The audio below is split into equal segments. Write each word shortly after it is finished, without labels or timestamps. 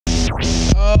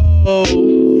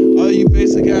All you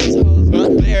basic assholes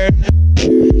out there.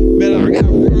 Man, I got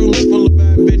rooms full of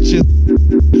bad bitches.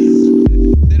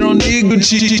 They don't need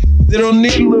Gucci, they don't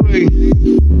need Louis.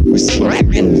 We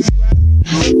swaggin'.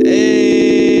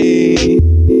 Hey.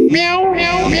 Meow,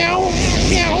 meow, meow,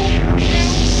 meow.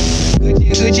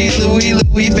 Gucci,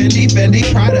 Louis, Fendi,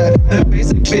 Prada. The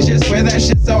basic bitches wear that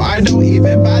shit, so I don't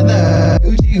even bother.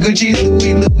 Gucci,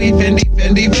 Louis,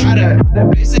 Fendi, Prada. The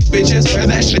basic bitches wear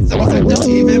that shit, so I don't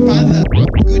even bother.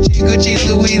 Gucci,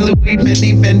 Louis,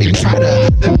 Fendi, Prada.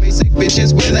 The basic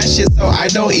bitches wear that shit, so I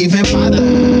don't even bother.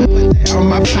 Put that on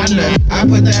my partner, I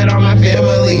put that on my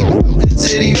family. Oakland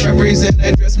City represent,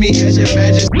 address me as your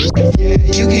majesty. Yeah,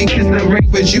 you can kiss the ring,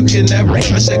 but you can never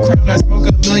touch the crown. I smoke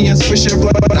a million swisher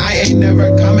blood, but I ain't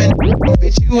never coming.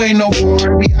 Bitch, you ain't no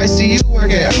Barbie. I see you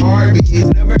work at Harvey's.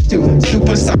 Never too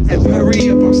super solid. Hurry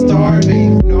up, I'm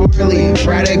starving. Gnarly,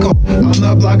 radical. On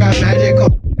the block, I'm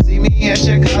magical. See me at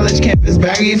your college campus,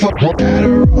 baggy for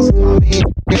Adderalls. Call me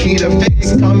if you need a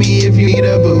fix. Call me if you need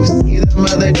a boost. See the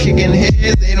mother chicken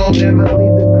heads, they don't ever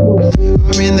leave the coop.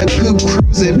 I'm in the coop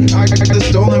cruising. I got the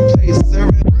stolen place,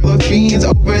 serving the fiends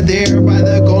over there by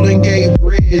the Golden Gate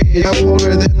Bridge. I'm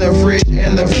older than the fridge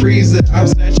and the freezer. I'm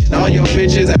snatching all your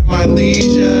bitches at my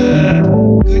leisure.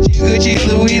 Gucci,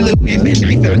 Louis,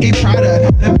 Fendi,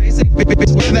 Prada. The basic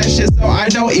bitch wear that shit, so I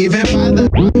don't even bother.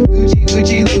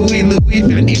 Gucci, Louis,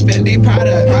 Fendi,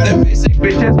 Prada. The basic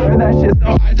bitches wear that shit,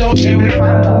 so I don't even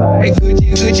bother. Like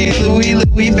Gucci, Louis,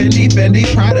 Fendi,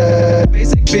 Prada. The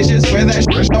basic bitches wear that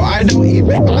shit, so I don't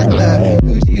even bother.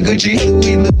 Gucci,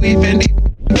 Louis, Fendi,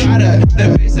 Prada. The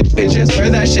basic bitches wear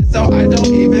that shit, so I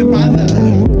don't even bother.